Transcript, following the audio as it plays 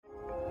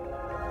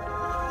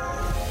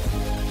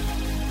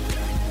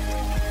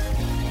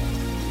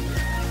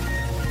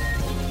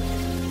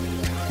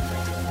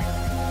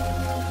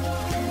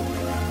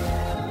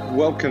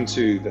welcome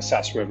to the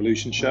SaaS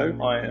Revolution Show.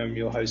 I am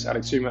your host,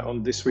 Alex Zuma.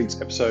 On this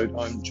week's episode,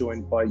 I'm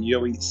joined by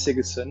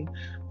Sigurdsson,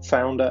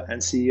 founder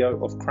and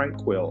CEO of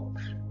CrankWheel.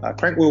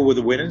 CrankWheel were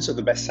the winners of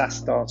the Best SaaS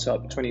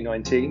Startup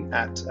 2019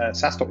 at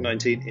SaaStock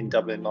 19 in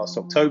Dublin last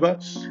October.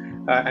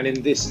 And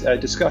in this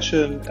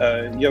discussion,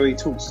 Yoey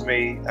talks to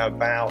me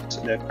about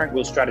the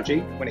CrankWheel strategy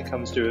when it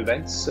comes to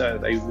events.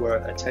 They were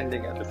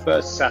attending at the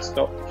first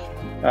SaaStock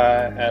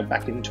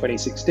back in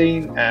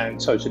 2016 and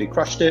totally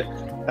crushed it.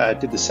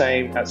 Did the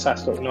same at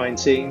SaaStock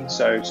 19,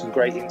 so some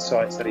great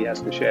insights that he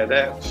has to share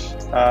there.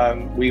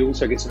 We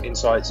also get some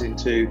insights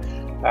into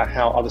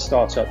how other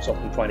startups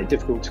often find it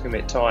difficult to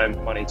commit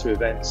time, money to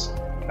events,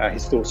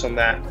 his thoughts on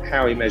that,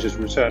 how he measures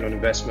return on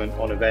investment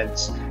on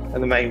events,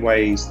 and the main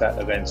ways that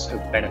events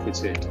have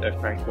benefited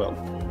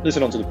CrankWheel.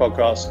 Listen on to the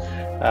podcast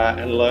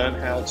and learn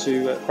how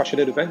to crush it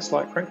at events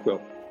like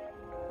CrankWheel.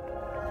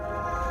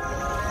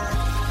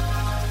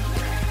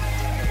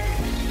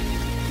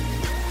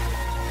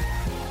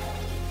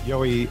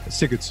 Yoey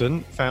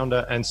Sigurdsson,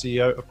 founder and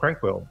CEO of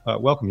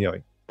CrankWheel. Welcome,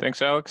 Yoey.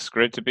 Thanks, Alex.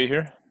 Great to be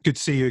here. Good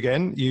to see you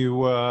again. You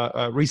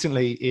were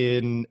recently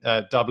in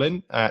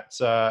Dublin at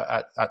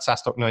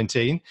SaaStock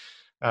 19,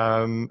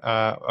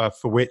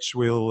 for which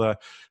we'll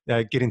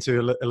get into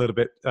a little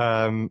bit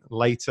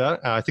later.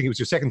 I think it was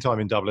your second time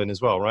in Dublin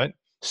as well, right?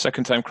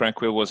 Second time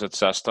CrankWheel was at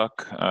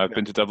SaaStock. I've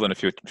been to Dublin a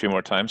few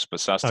more times, but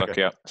SaaStock,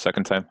 okay. Yeah,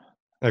 second time.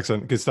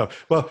 Excellent, good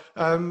stuff. Well,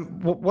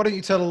 why don't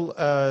you tell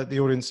the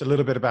audience a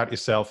little bit about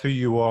yourself, who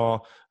you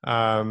are,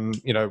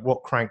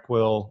 what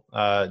CrankWheel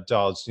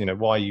does,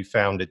 why you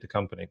founded the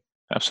company.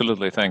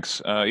 Absolutely, thanks.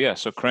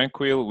 So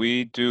CrankWheel,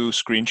 we do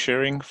screen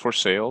sharing for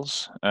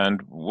sales,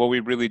 and what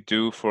we really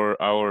do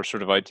for our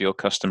sort of ideal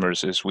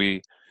customers is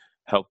we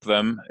help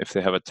them if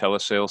they have a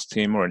telesales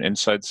team or an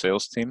inside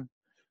sales team.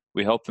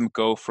 We help them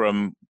go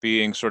from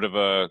being sort of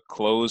a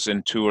close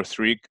in 2 or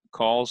 3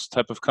 calls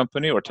type of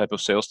company or type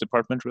of sales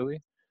department,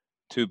 really,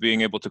 to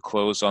being able to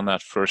close on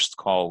that first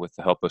call with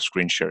the help of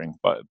screen sharing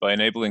by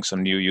enabling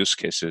some new use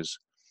cases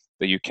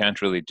that you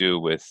can't really do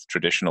with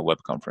traditional web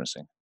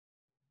conferencing.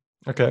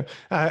 Okay,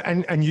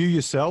 and you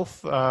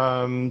yourself. Who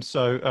are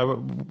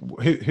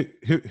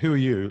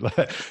you? Sure.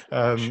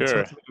 Tell us a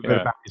little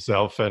bit about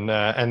yourself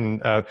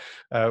and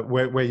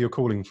where you're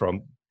calling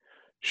from.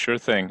 Sure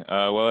thing.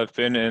 Well, I've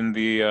been in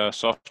the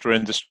software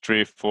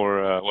industry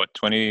for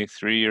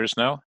 23 years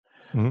now,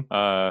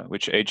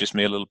 which ages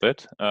me a little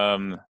bit.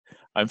 I'm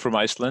from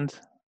Iceland.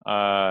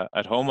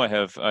 At home, I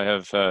have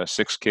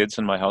 6 kids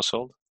in my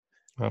household.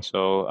 Oh.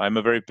 So I'm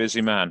a very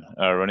busy man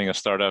running a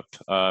startup.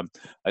 I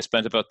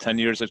spent about 10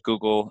 years at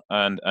Google,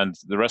 and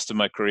the rest of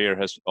my career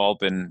has all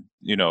been,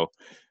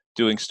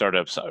 doing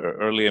startups,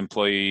 early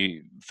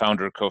employee,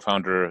 founder,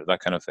 co-founder,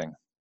 that kind of thing.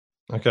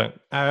 Okay,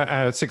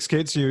 6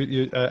 kids.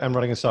 You and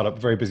running a startup.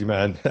 Very busy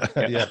man.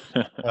 Yeah.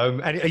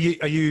 And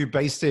are you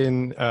based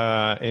in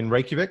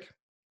Reykjavik?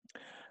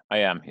 I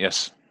am.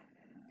 Yes.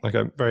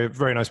 Okay, very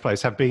very nice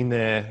place. Have been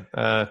there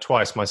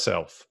twice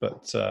myself,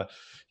 but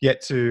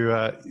yet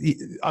to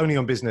only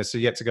on business. So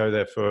yet to go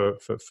there for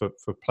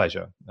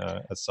pleasure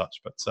as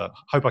such. But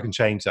hope I can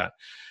change that.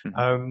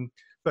 Mm-hmm.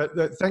 But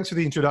thanks for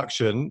the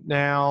introduction.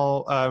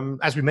 Now,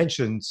 as we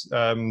mentioned,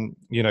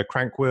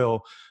 CrankWheel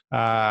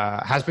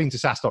has been to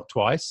SaaStock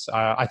twice.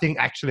 I think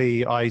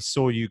actually I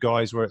saw you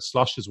guys were at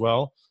Slush as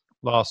well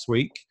last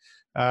week.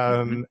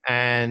 And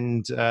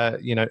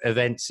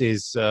events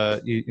is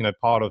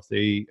part of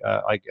the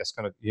I guess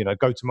kind of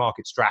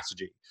go-to-market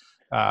strategy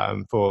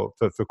for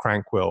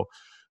CrankWheel.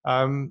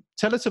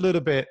 Tell us a little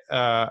bit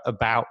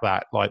about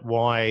that, like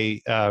why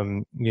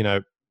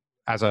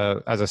as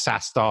a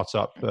SaaS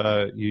startup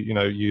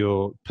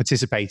you're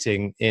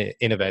participating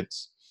in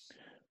events.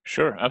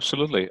 Sure,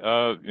 absolutely.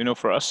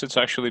 For us, it's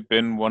actually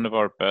been one of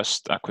our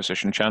best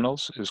acquisition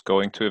channels is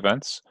going to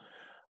events.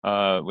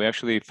 We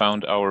actually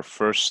found our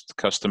first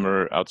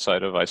customer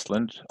outside of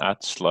Iceland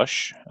at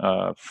Slush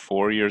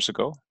 4 years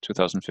ago,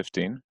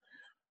 2015.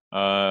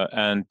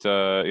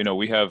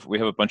 We have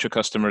a bunch of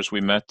customers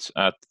we met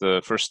at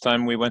the first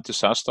time we went to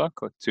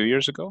SaaStock like 2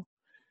 years ago.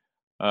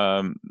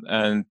 In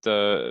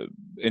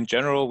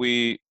general,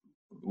 we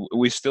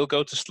still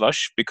go to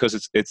Slush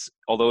because it's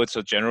although it's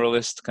a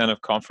generalist kind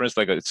of conference,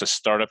 like it's a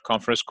startup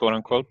conference, quote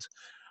unquote.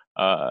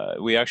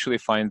 We actually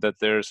find that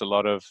there are a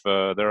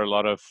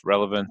lot of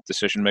relevant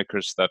decision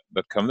makers that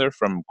come there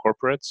from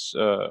corporates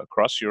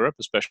across Europe,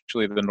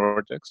 especially the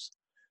Nordics,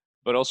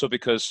 but also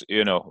because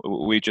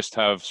we just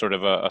have sort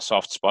of a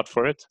soft spot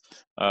for it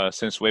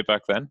since way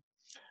back then.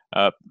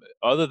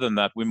 Other than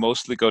that, we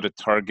mostly go to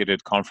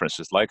targeted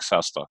conferences like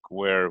SaaStock,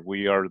 where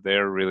we are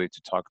there really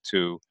to talk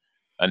to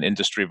an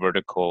industry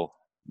vertical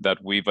that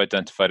we've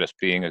identified as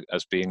being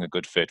a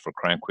good fit for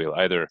CrankWheel,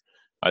 either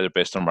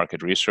based on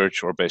market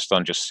research or based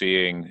on just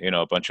seeing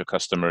a bunch of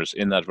customers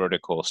in that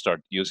vertical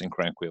start using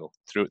CrankWheel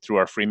through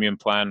our freemium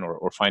plan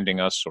or finding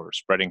us or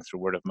spreading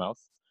through word of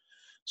mouth.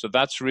 So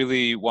that's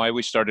really why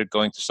we started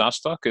going to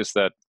SaaStock, is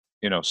that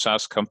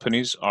SaaS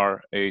companies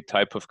are a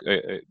type of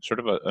sort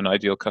of an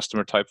ideal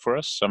customer type for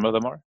us. Some of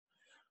them are.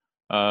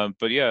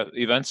 But yeah,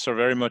 events are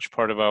very much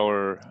part of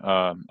our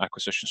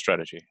acquisition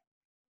strategy.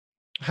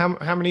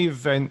 How many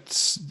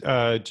events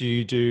do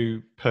you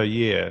do per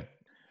year?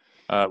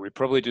 We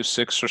probably do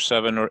 6 or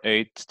 7 or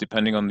 8,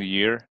 depending on the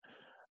year.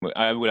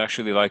 I would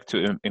actually like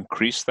to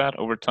increase that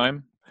over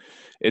time.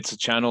 It's a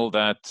channel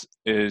that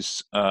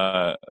is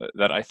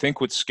that I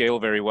think would scale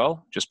very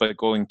well just by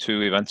going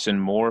to events in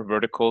more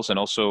verticals, and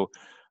also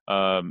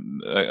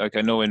like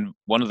I know in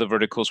one of the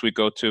verticals we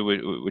go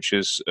to, which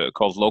is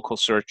called local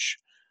search.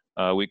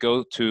 We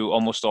go to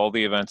almost all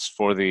the events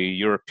for the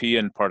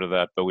European part of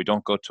that, but we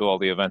don't go to all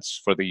the events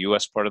for the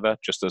US part of that,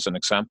 just as an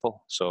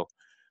example. So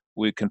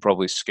we can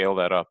probably scale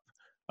that up.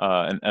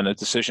 And a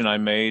decision I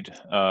made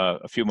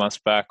a few months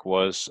back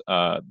was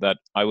that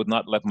I would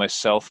not let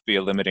myself be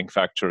a limiting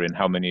factor in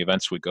how many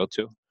events we go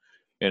to.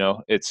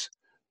 It's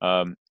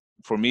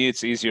for me,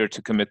 it's easier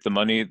to commit the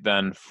money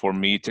than for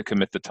me to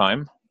commit the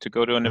time to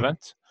go to an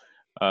event.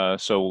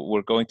 So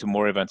we're going to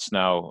more events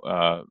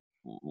now,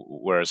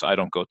 whereas I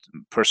don't go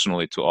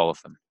personally to all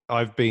of them.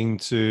 I've been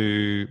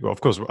to, well,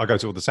 of course, I go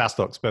to all the SaaS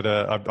stocks, but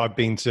I've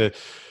been to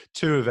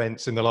 2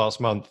 events in the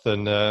last month,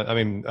 and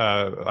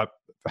I've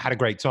had a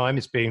great time.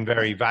 It's been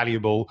very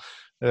valuable.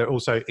 They're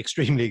also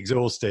extremely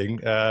exhausting,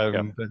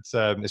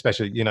 but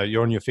especially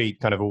you're on your feet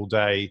kind of all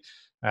day,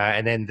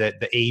 and then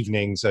the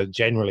evenings are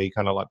generally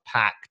kind of like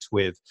packed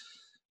with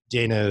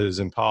dinners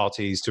and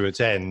parties to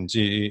attend.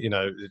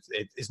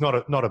 It's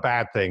not a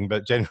bad thing,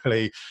 but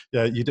generally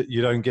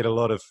you don't get a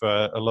lot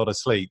of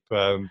sleep.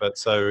 But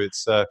so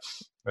it's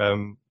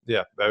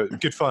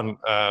good fun,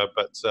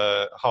 but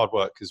hard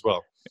work as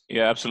well.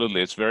 Yeah,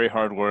 absolutely. It's very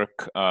hard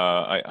work.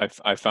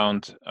 I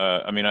found.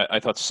 I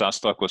thought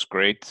SaaStock was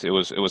great. It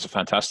was a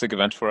fantastic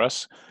event for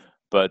us.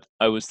 But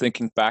I was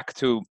thinking back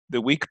to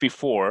the week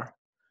before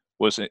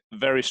was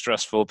very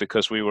stressful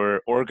because we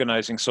were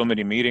organizing so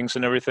many meetings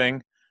and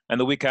everything, and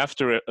the week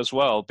after it as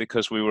well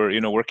because we were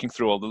working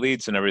through all the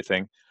leads and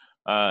everything.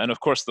 And of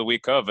course, the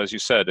week of, as you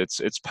said,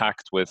 it's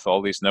packed with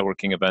all these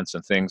networking events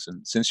and things.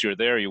 And since you're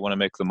there, you want to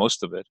make the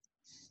most of it,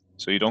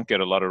 so you don't get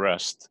a lot of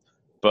rest.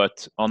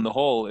 But on the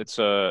whole, it's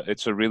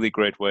a really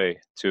great way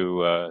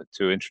to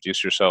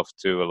introduce yourself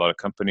to a lot of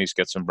companies,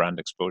 get some brand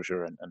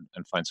exposure,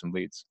 and find some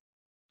leads.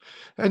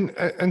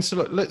 And so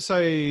let's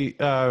say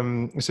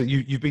so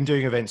you've been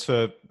doing events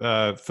for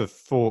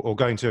 4, or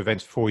going to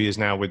events for 4 years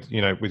now with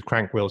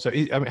CrankWheel. So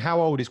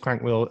how old is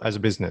CrankWheel as a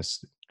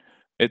business?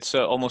 It's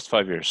almost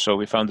 5 years. So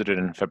we founded it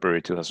in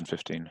February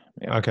 2015.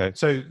 Yeah. Okay,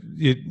 so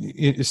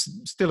it's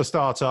still a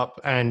startup,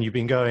 and you've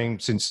been going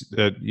since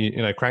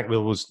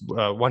CrankWheel was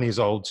 1 year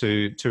old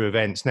to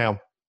events. Now,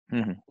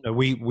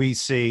 we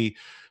see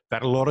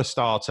that a lot of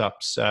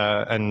startups,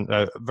 and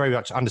very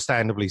much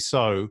understandably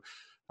so,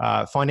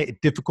 find it a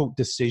difficult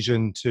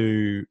decision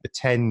to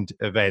attend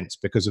events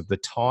because of the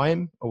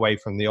time away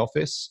from the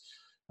office.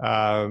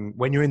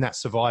 When you're in that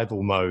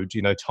survival mode,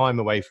 time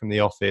away from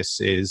the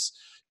office is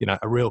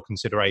a real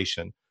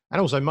consideration, and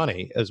also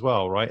money as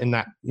well, right? In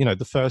that,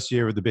 the first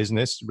year of the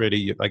business,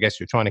 really, I guess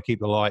you're trying to keep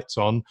the lights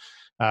on,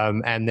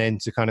 and then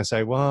to kind of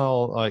say,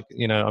 well, like,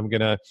 I'm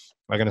gonna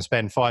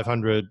spend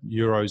 500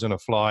 euros on a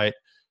flight,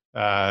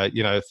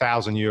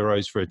 1,000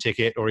 euros for a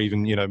ticket, or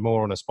even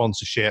more on a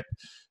sponsorship.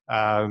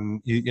 I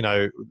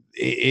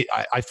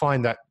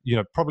find that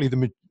probably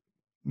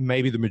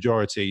maybe the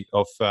majority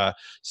of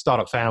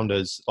startup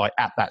founders, like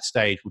at that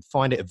stage, would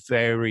find it a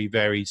very,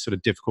 very sort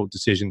of difficult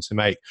decision to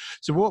make.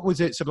 So what was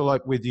it sort of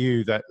like with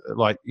you that,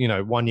 like,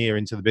 1 year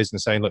into the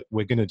business saying, look,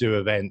 we're going to do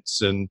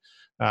events, and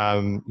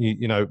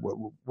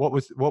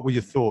what were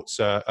your thoughts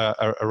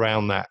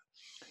around that?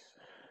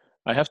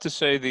 I have to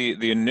say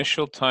the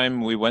initial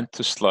time we went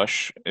to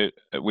Slush,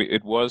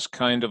 it was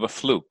kind of a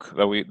fluke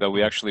that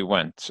we actually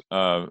went,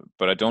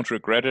 but I don't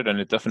regret it, and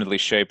it definitely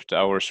shaped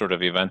our sort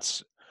of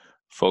events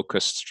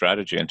focused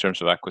strategy in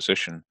terms of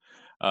acquisition.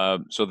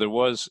 So there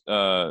was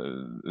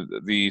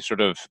the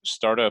sort of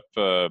startup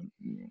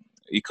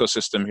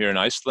ecosystem here in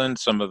Iceland.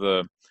 Some of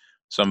the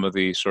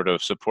sort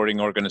of supporting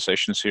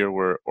organizations here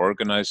were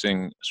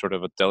organizing sort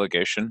of a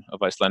delegation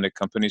of Icelandic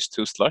companies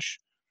to Slush.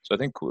 So I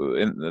think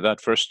in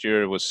that first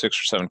year it was 6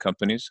 or 7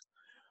 companies,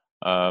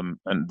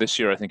 and this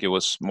year I think it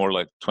was more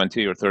like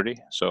 20 or 30.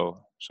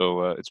 So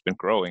it's been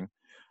growing.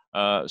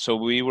 So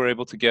we were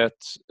able to get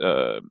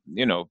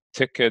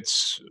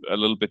tickets a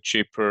little bit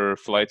cheaper,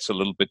 flights a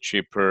little bit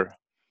cheaper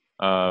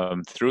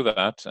through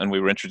that, and we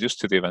were introduced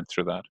to the event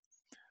through that.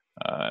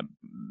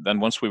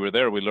 Then once we were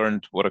there, we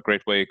learned what a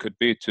great way it could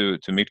be to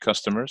meet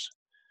customers.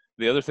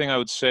 The other thing I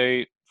would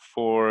say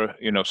for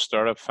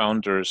startup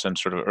founders and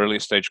sort of early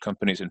stage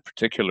companies in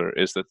particular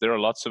is that there are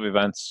lots of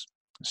events.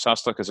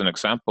 SaaStock is an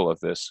example of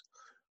this,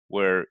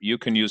 where you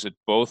can use it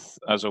both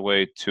as a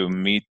way to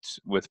meet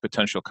with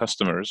potential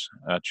customers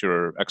at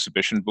your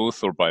exhibition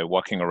booth or by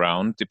walking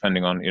around,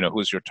 depending on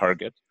who's your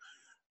target,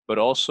 but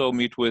also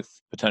meet with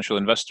potential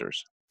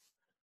investors.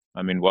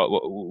 I mean,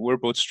 we're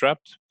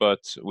bootstrapped, but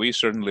we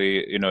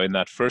certainly, in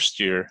that first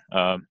year,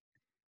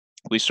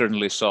 we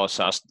certainly saw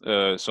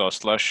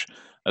Slush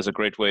as a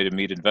great way to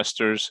meet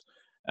investors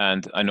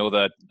And I know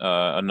that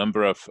a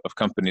number of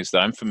companies that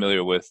I'm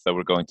familiar with that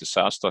were going to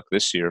SaaS Talk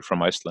this year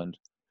from Iceland,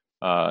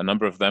 a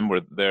number of them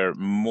were there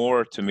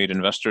more to meet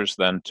investors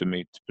than to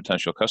meet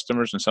potential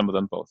customers, and some of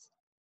them both.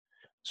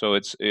 So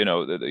it's,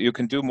 you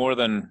can do more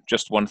than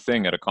just one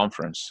thing at a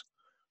conference.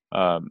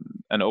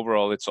 And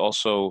overall, it's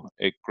also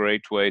a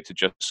great way to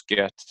just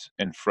get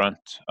in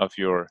front of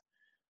your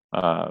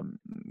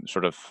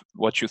sort of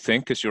what you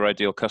think is your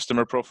ideal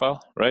customer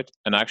profile, right?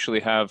 And actually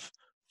have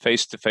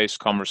face-to-face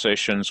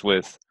conversations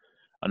with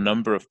a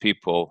number of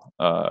people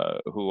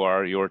who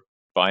are your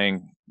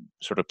buying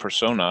sort of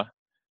persona,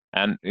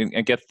 and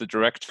get the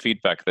direct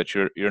feedback that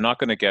you're not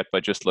going to get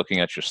by just looking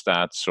at your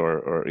stats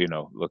or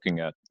looking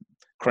at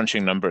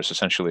crunching numbers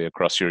essentially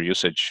across your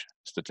usage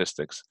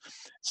statistics.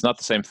 It's not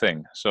the same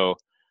thing. So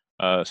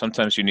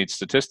sometimes you need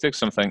statistics,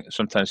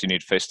 sometimes you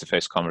need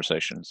face-to-face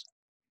conversations.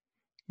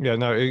 Yeah,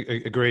 no,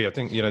 I agree. I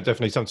think,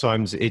 definitely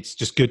sometimes it's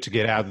just good to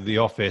get out of the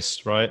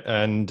office, right?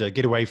 And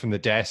get away from the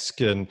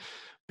desk and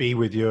be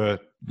with your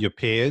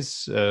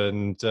peers,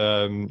 and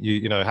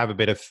have a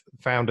bit of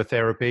founder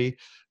therapy,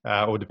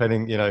 or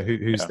depending,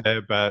 who's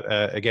there. But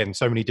again,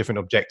 so many different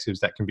objectives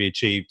that can be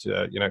achieved,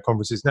 at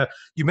conferences. Now,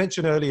 you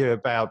mentioned earlier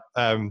about,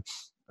 and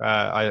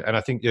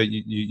I think you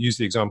used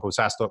the example of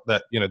SaaS Talk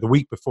that, the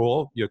week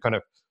before you're kind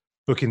of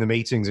booking the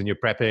meetings and you're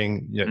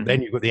prepping,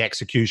 then you've got the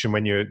execution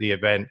when you're at the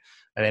event,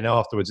 and then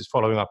afterwards it's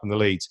following up on the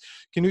leads.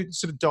 Can you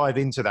sort of dive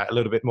into that a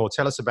little bit more?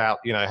 Tell us about,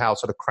 how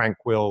sort of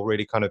CrankWheel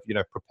really kind of,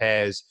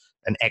 prepares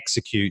and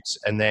executes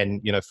and then,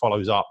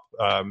 follows up,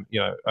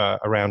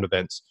 around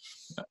events.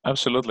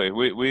 Absolutely.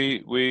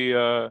 We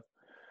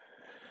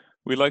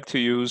like to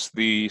use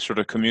the sort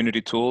of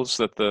community tools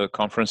that the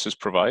conferences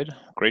provide.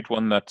 Great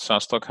one that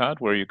SaaS Talk had,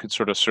 where you could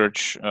sort of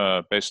search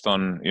based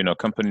on,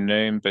 company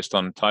name, based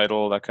on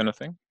title, that kind of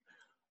thing.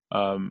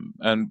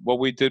 And what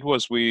we did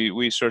was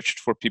we searched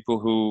for people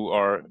who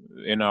are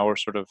in our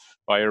sort of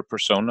buyer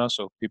persona,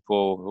 so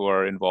people who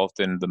are involved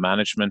in the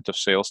management of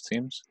sales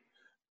teams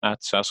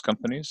at SaaS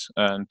companies,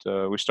 and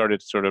we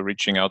started sort of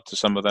reaching out to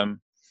some of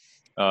them.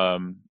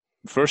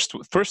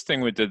 First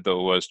thing we did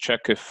though was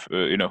check if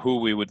who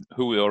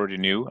we already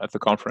knew at the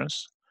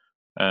conference,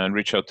 and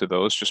reach out to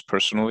those just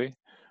personally.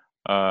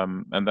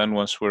 And then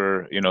once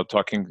we're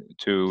talking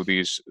to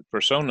these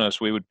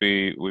personas, we would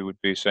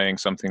be saying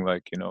something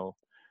like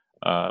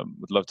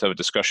would love to have a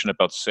discussion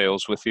about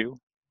sales with you,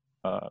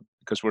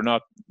 because we're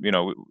not, you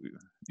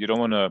don't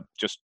want to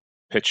just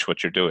pitch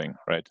what you're doing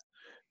right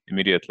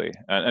immediately.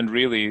 And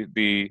really,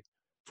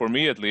 for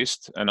me at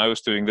least, and I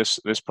was doing this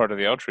part of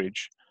the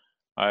outreach,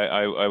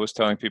 I was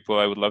telling people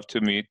I would love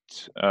to meet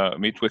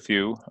with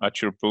you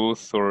at your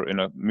booth or in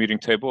a meeting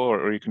table,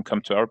 or you can come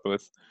to our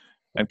booth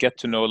and get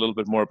to know a little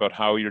bit more about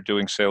how you're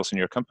doing sales in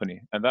your company.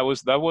 And that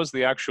was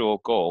the actual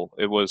goal.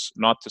 It was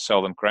not to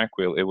sell them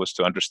CrankWheel. It was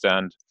to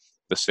understand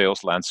the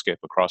sales landscape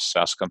across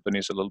SaaS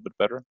companies a little bit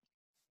better.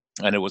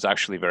 And it was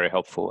actually very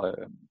helpful.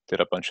 I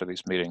did a bunch of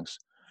these meetings.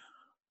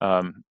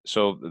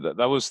 So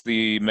that was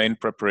the main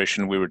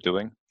preparation we were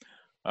doing.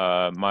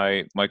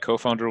 My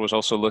co-founder was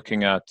also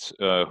looking at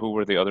who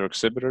were the other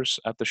exhibitors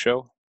at the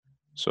show,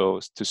 so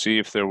to see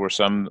if there were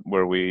some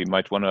where we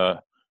might want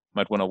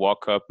to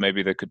walk up.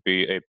 Maybe they could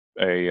be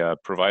a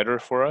provider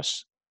for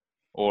us,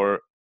 or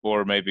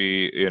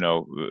maybe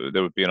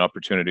there would be an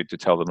opportunity to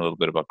tell them a little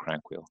bit about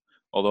CrankWheel.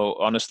 Although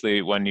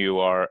honestly, when you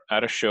are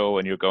at a show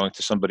and you're going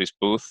to somebody's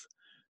booth,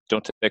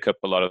 don't take up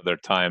a lot of their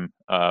time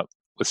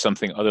with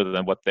something other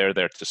than what they're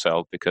there to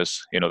sell,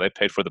 because they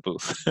paid for the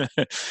booth.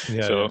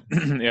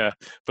 Yeah.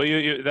 But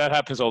that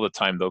happens all the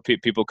time though.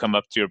 People come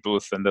up to your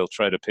booth and they'll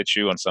try to pitch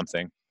you on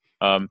something,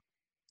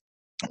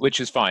 which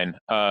is fine.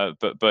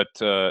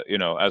 But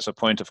as a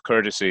point of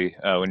courtesy,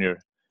 when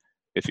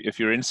if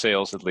you're in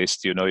sales, at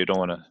least you don't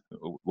want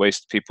to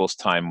waste people's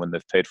time when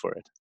they've paid for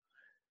it.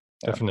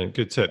 Definitely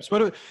good tips.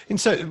 But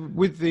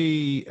with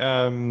the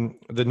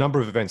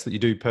number of events that you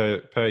do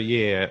per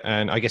year,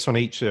 and I guess on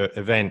each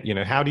event,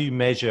 how do you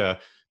measure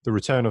the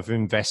return of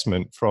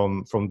investment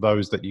from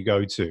those that you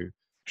go to?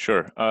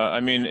 Sure. I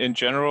mean, in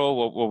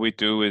general, what we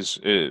do is,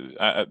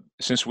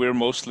 since we're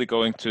mostly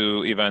going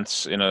to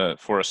events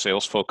for a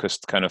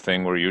sales-focused kind of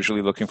thing, we're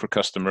usually looking for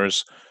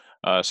customers,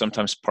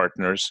 sometimes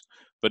partners,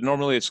 but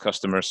normally it's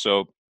customers.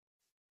 So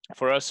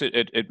for us,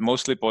 it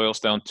mostly boils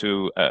down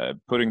to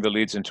putting the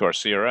leads into our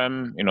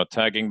CRM,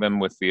 tagging them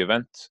with the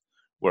event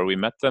where we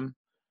met them,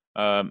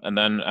 and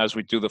then as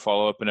we do the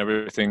follow-up and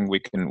everything, we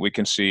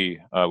can see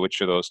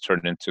which of those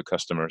turn into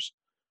customers,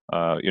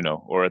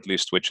 or at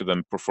least which of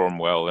them perform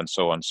well, and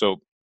so on.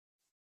 So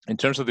in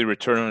terms of the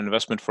return on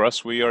investment for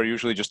us, we are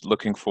usually just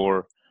looking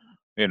for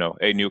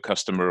a new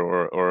customer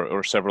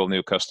or several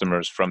new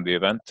customers from the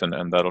event,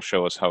 and that'll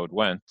show us how it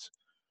went.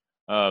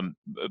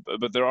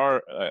 But there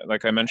are,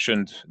 like I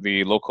mentioned,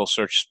 the local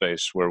search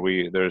space where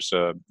there's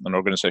an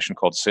organization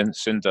called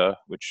Synda,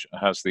 which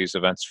has these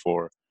events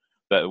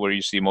where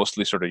you see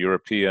mostly sort of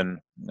European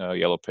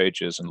yellow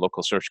pages and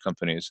local search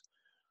companies.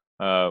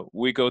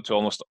 We go to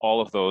almost all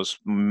of those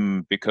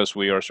because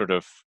we are sort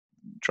of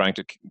trying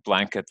to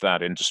blanket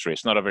that industry.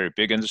 It's not a very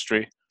big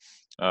industry,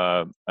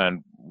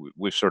 and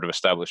we've sort of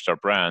established our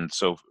brand.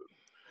 So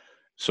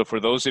for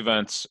those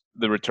events,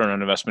 the return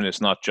on investment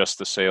is not just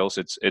the sales;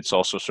 it's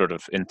also sort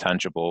of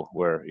intangible,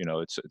 where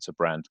it's a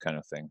brand kind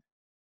of thing.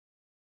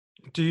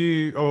 Do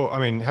you, or I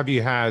mean, have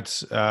you had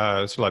sort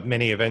of like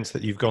many events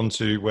that you've gone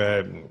to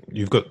where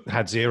you've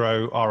had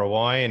zero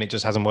ROI and it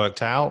just hasn't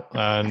worked out?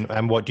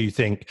 And what do you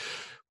think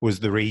was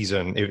the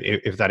reason,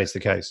 if that is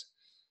the case?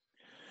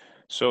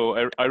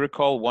 So I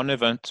recall one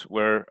event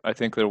where I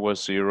think there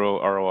was zero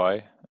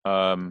ROI.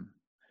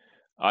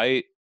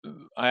 I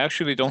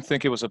actually don't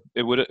think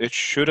it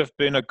should have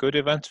been a good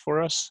event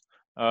for us.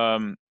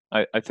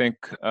 I think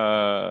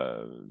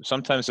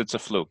sometimes it's a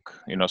fluke.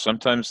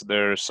 Sometimes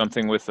there's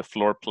something with the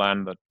floor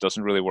plan that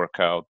doesn't really work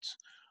out.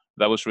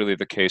 That was really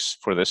the case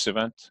for this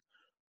event.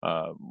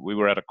 We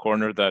were at a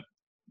corner that,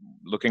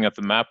 looking at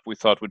the map, we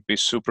thought would be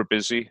super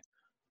busy,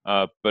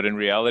 but in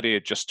reality,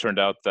 it just turned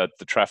out that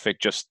the traffic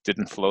just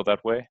didn't flow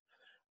that way.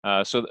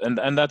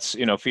 And that's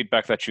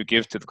feedback that you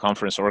give to the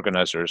conference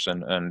organizers,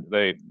 and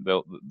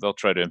they'll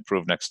try to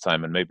improve next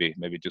time and maybe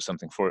do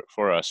something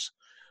for us.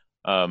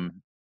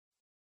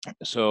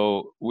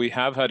 So we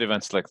have had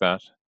events like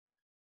that,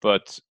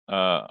 but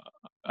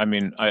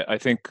I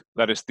think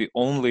that is the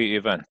only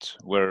event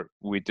where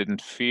we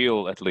didn't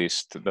feel, at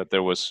least, that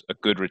there was a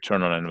good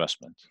return on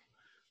investment.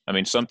 I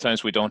mean,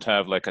 sometimes we don't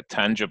have like a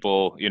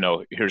tangible,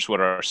 here's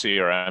what our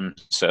CRM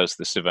says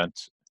this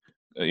event,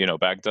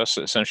 bagged us,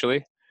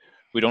 essentially.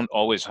 We don't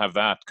always have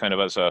that kind of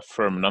as a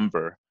firm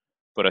number,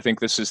 but I think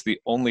this is the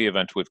only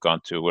event we've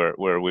gone to where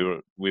we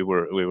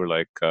were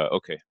like,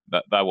 okay,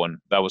 that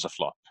was a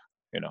flop,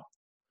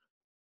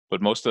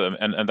 But most of them,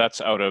 and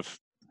that's out of,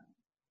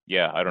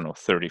 I don't know,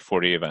 30,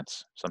 40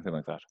 events, something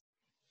like that.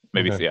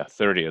 Maybe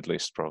 30 at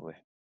least, probably.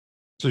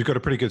 So you've got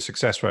a pretty good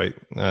success rate.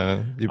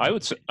 I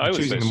would say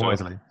them so.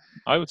 Wisely.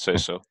 I would say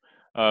so.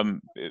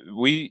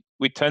 We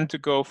tend to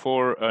go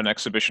for an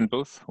exhibition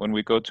booth when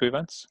we go to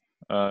events,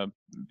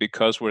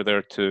 because we're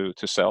there to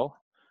sell.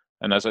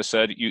 And as I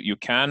said, you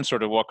can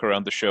sort of walk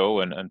around the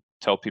show and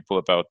tell people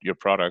about your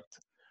product,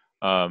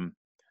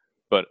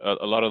 but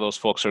a lot of those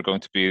folks are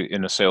going to be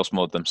in a sales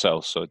mode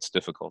themselves, so it's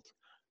difficult.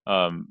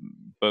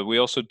 But we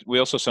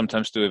also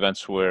sometimes do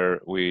events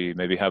where we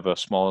maybe have a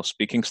small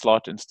speaking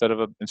slot instead of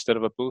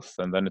a booth,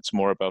 and then it's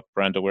more about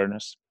brand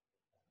awareness.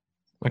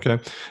 Okay.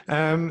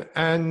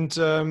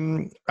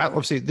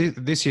 Obviously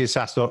this year's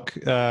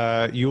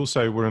SaaStock, you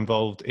also were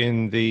involved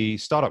in the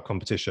startup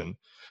competition.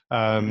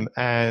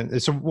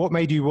 And so what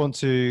made you want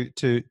to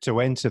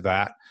enter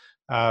that?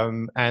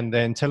 And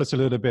then tell us a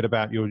little bit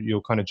about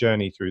your kind of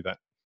journey through that.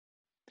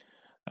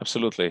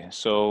 Absolutely.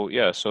 So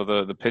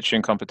the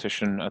pitching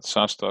competition at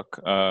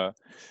SaaStock,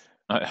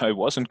 I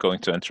wasn't going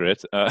to enter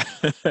it,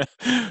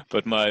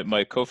 but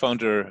my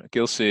co-founder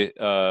Gilsi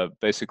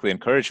basically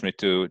encouraged me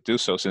to do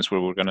so, since we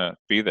were going to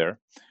be there.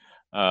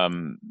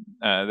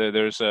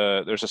 There's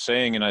a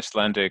saying in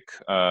Icelandic,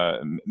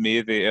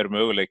 "Miði er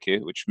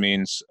möguleiki," which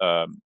means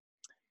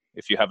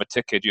if you have a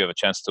ticket, you have a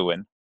chance to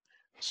win.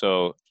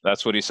 So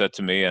that's what he said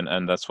to me,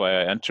 and that's why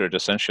I entered,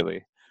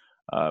 essentially.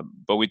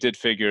 But we did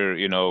figure,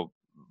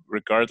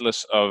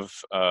 regardless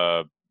of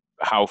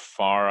how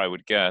far I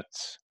would get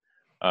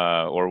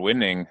or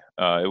winning,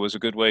 it was a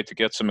good way to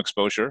get some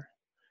exposure.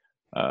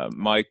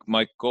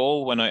 My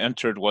goal when I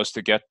entered was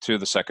to get to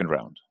the second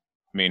round,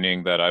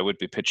 meaning that I would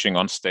be pitching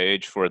on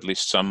stage for at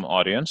least some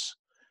audience,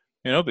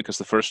 because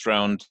the first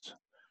round.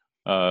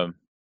 For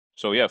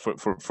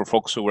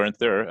folks who weren't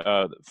there,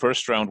 the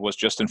first round was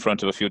just in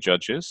front of a few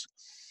judges.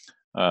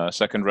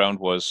 Second round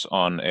was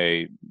on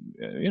a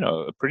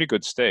pretty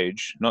good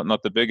stage,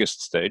 not the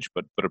biggest stage,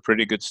 but a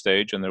pretty good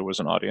stage, and there was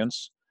an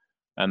audience.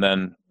 And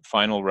then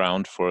final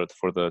round for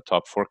the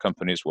top 4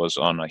 companies was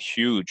on a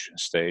huge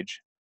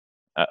stage.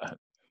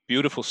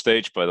 Beautiful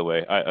stage, by the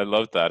way. I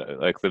loved that.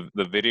 Like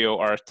the video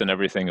art and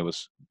everything. It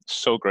was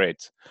so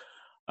great.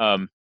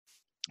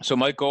 So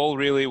my goal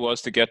really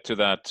was to get to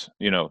that,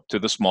 to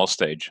the small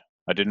stage.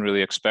 I didn't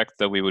really expect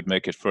that we would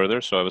make it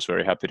further, so I was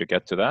very happy to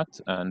get to that.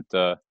 And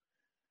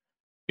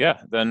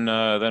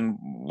then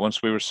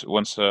once we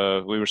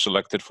were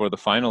selected for the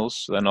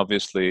finals, then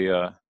obviously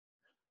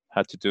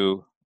had to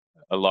do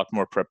a lot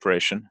more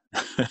preparation.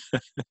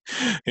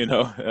 And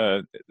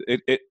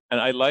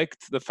I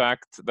liked the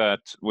fact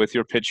that with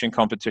your pitching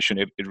competition,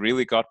 it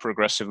really got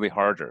progressively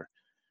harder,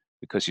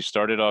 because you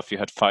started off, you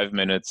had 5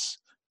 minutes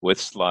with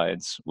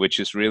slides, which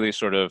is really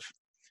sort of,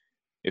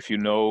 if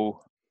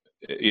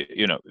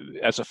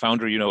as a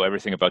founder,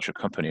 everything about your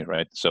company,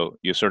 right? So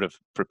you sort of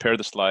prepare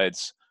the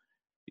slides,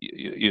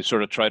 you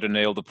sort of try to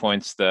nail the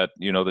points that,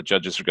 the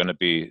judges are going to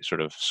be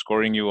sort of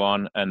scoring you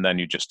on, and then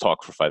you just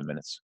talk for 5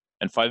 minutes.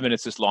 And 5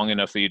 minutes is long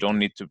enough that you don't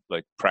need to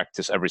like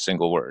practice every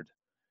single word.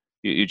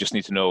 You just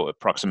need to know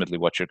approximately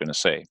what you're going to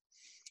say.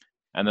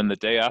 And then the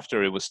day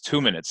after, it was 2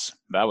 minutes.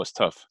 That was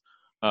tough.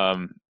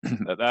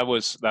 That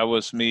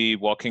was me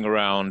walking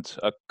around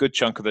a good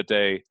chunk of the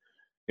day,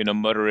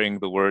 muttering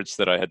the words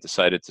that I had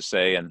decided to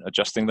say and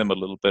adjusting them a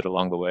little bit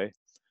along the way.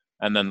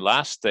 And then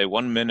last day,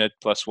 1 minute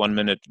plus 1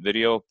 minute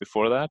video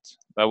before that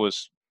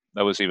was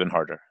even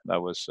harder.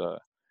 That was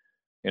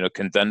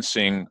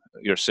condensing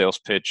your sales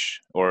pitch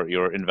or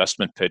your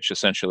investment pitch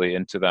essentially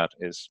into that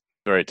is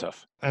very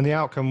tough. And the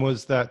outcome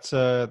was that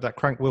that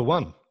CrankWheel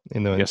won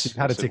in the end. Yes, So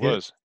you had a ticket. it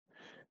was.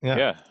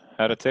 Yeah,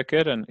 had a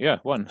ticket and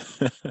won.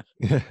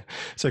 Yeah.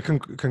 So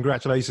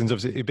congratulations,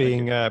 obviously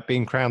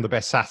being crowned the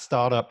best SaaS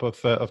startup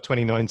of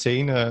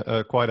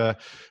 2019, quite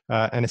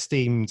an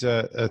esteemed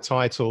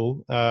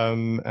title,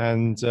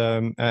 and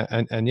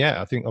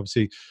yeah, I think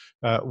obviously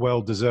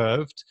well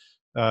deserved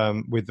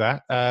with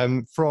that.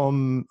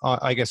 From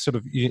I guess sort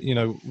of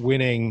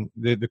winning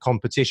the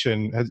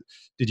competition,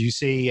 did you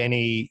see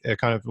any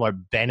kind of like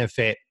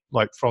benefit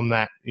like from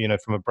that,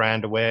 from a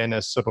brand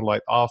awareness sort of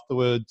like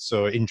afterwards,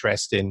 or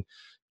interest in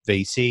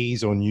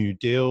VCs or new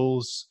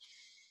deals?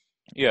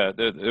 Yeah,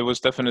 it was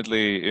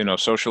definitely,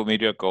 social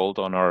media gold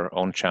on our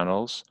own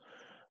channels.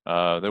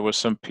 There was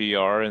some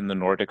PR in the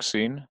Nordic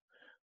scene.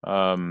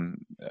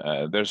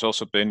 There's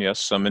also been, yes,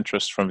 some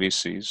interest from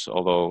VCs,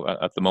 although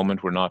at the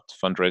moment we're not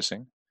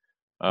fundraising.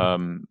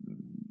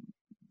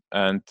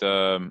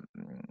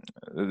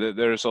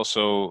 There's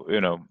also,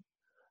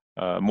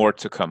 more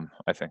to come,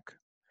 I think.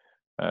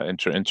 In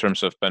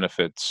terms of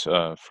benefits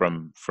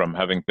from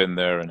having been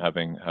there and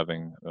having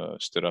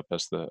stood up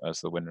as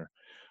the winner.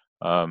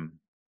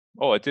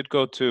 I did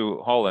go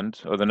to Holland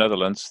or the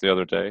Netherlands the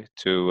other day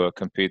to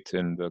compete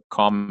in the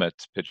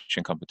Comet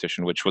pitching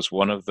competition, which was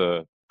one of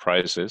the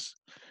prizes.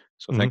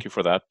 So thank you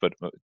for that, but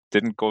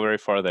didn't go very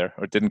far there,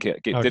 or didn't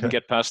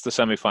get past the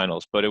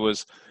semifinals. But it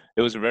was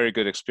a very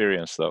good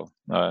experience, though.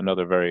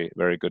 Another very,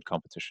 very good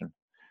competition.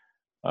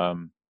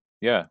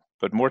 Yeah.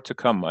 But more to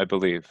come, I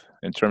believe,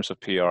 in terms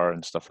of PR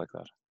and stuff like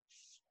that.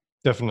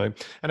 Definitely.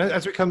 And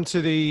as we come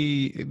to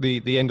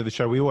the end of the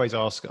show, we always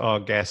ask our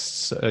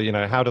guests,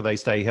 how do they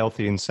stay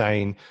healthy and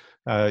sane,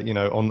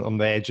 on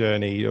their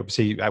journey?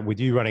 Obviously,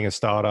 with you running a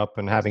startup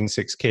and having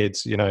 6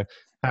 kids,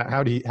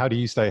 how do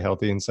you stay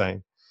healthy and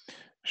sane?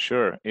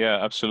 Sure.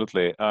 Yeah,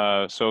 absolutely.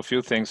 So a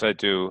few things I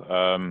do.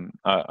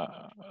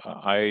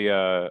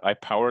 I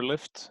power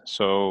lift,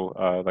 so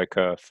like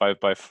a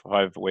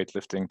 5x5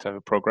 weightlifting type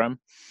of program.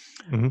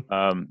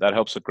 That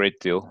helps a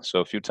great deal. So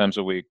a few times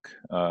a week,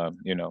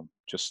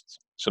 just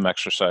some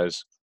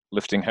exercise,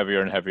 lifting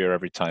heavier and heavier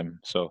every time.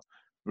 So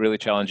really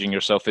challenging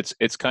yourself.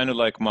 It's kind of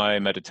like my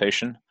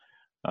meditation,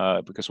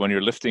 because when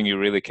you're lifting, you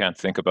really can't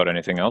think about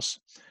anything else,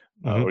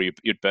 or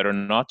you'd better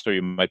not, or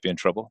you might be in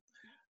trouble.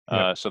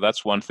 So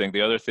that's one thing.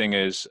 The other thing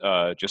is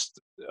just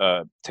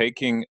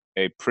taking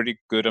a pretty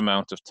good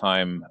amount of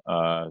time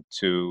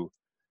to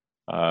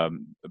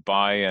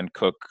buy and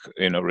cook,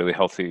 really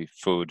healthy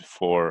food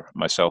for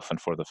myself and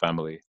for the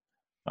family.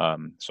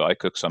 So I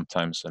cook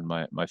sometimes, and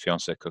my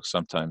fiance cooks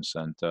sometimes,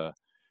 and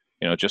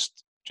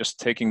just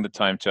taking the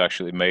time to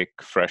actually make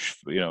fresh,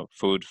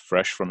 food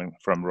fresh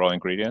from raw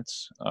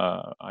ingredients,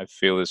 I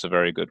feel is a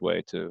very good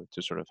way to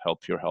sort of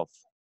help your health.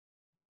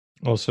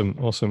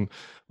 Awesome.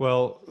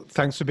 Well,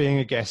 thanks for being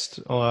a guest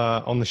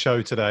on the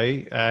show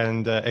today,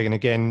 and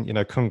again,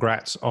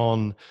 congrats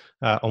on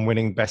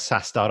winning Best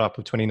SaaS Startup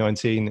of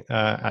 2019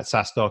 at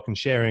SaaStock, and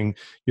sharing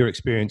your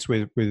experience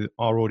with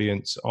our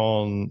audience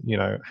on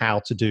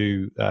how to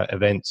do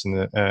events and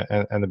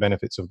the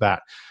benefits of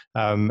that.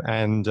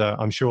 And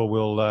I'm sure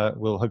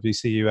we'll hopefully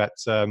see you at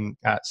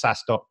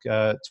SaaStock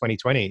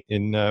 2020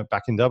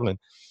 back in Dublin.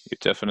 You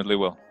definitely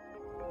will.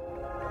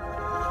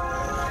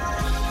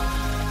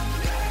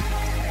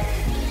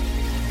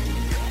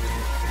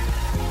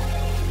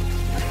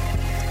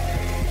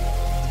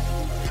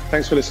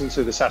 Thanks for listening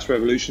to the SaaS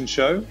Revolution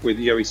Show with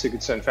Joey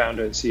Sigurdsson,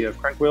 founder and CEO of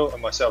CrankWheel,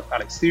 and myself,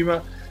 Alex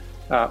Thuma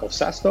of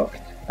SaaStock.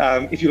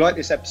 If you like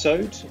this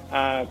episode,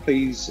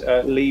 please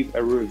leave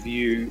a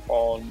review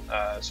on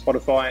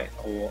Spotify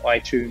or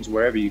iTunes,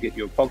 wherever you get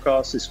your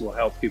podcasts. This will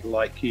help people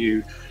like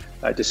you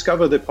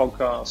discover the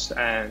podcast,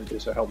 and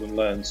also help them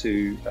learn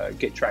to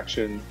get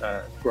traction,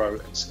 grow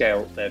and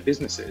scale their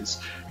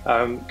businesses.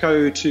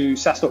 Go to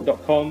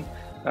SaaStock.com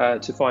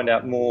to find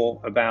out more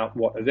about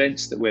what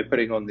events that we're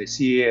putting on this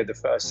year. The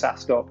first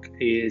SaaStock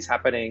is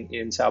happening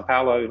in Sao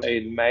Paulo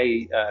in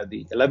May,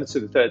 the 11th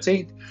to the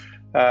 13th.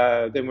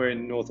 Then we're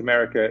in North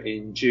America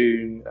in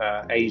June,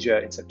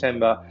 Asia in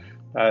September.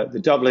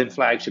 The Dublin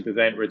flagship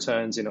event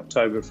returns in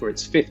October for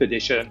its 5th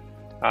edition,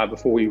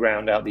 before we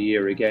round out the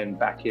year again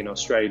back in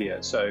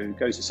Australia. So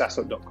go to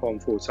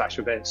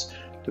SaaStock.com/events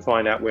to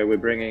find out where we're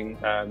bringing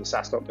the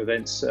SaaStock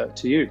events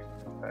to you.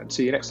 And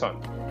see you next time.